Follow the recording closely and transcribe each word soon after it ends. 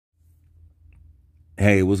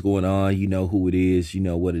Hey, what's going on? You know who it is. You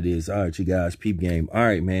know what it is. All right, you guys, peep game. All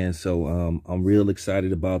right, man. So I'm real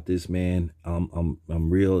excited about this, man. I'm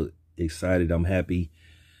real excited. I'm happy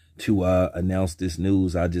to announce this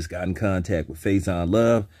news. I just got in contact with Faizon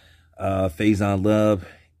Love. Faizon Love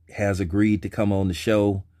has agreed to come on the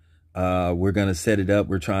show. We're gonna set it up.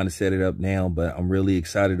 We're trying to set it up now, but I'm really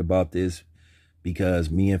excited about this because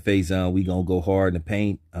me and Faizon, we gonna go hard in the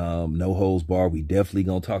paint. No holds barred. We definitely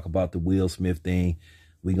gonna talk about the Will Smith thing.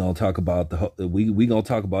 We gonna talk about we gonna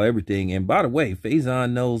talk about everything. And by the way,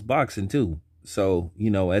 Faizon knows boxing too. So,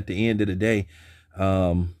 you know, at the end of the day,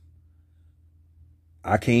 I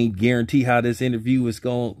can't guarantee how this interview is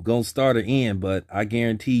gonna start or end, but I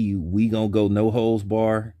guarantee you we gonna go no holds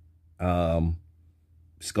barred.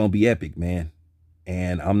 It's gonna be epic, man.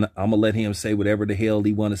 And I'm gonna let him say whatever the hell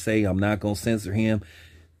he want to say. I'm not gonna censor him.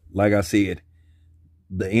 Like I said,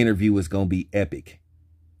 the interview is gonna be epic,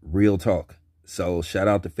 real talk. So shout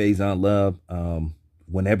out to Faizon Love.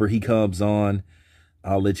 Whenever he comes on,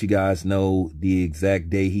 I'll let you guys know the exact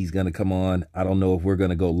day he's gonna come on. I don't know if we're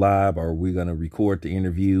gonna go live or we're gonna record the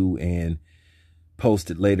interview and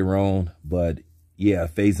post it later on. But yeah,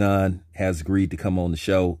 Faizon has agreed to come on the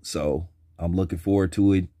show, so I'm looking forward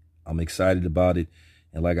to it. I'm excited about it.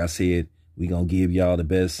 And like I said, we going to give y'all the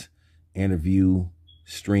best interview,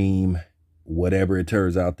 stream, whatever it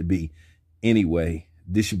turns out to be. Anyway,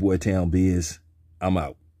 this your boy Town Biz. I'm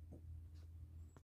out.